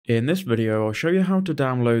In this video, I'll show you how to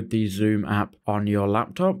download the Zoom app on your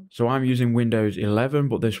laptop. So I'm using Windows 11,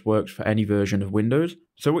 but this works for any version of Windows.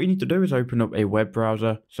 So what you need to do is open up a web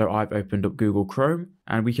browser. So I've opened up Google Chrome,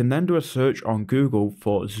 and we can then do a search on Google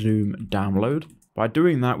for Zoom download. By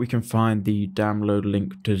doing that, we can find the download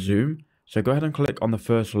link to Zoom. So go ahead and click on the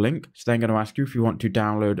first link. It's then going to ask you if you want to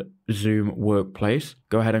download Zoom Workplace.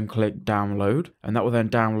 Go ahead and click download, and that will then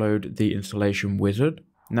download the installation wizard.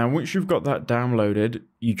 Now, once you've got that downloaded,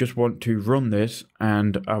 you just want to run this,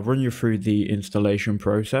 and I'll run you through the installation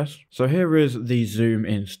process. So here is the Zoom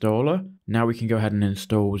installer. Now we can go ahead and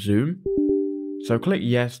install Zoom. So click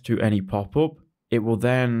yes to any pop-up. It will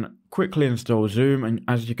then quickly install Zoom, and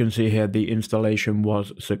as you can see here, the installation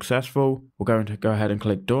was successful. We're going to go ahead and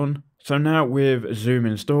click done. So now with Zoom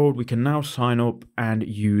installed, we can now sign up and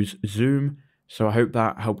use Zoom. So I hope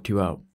that helped you out.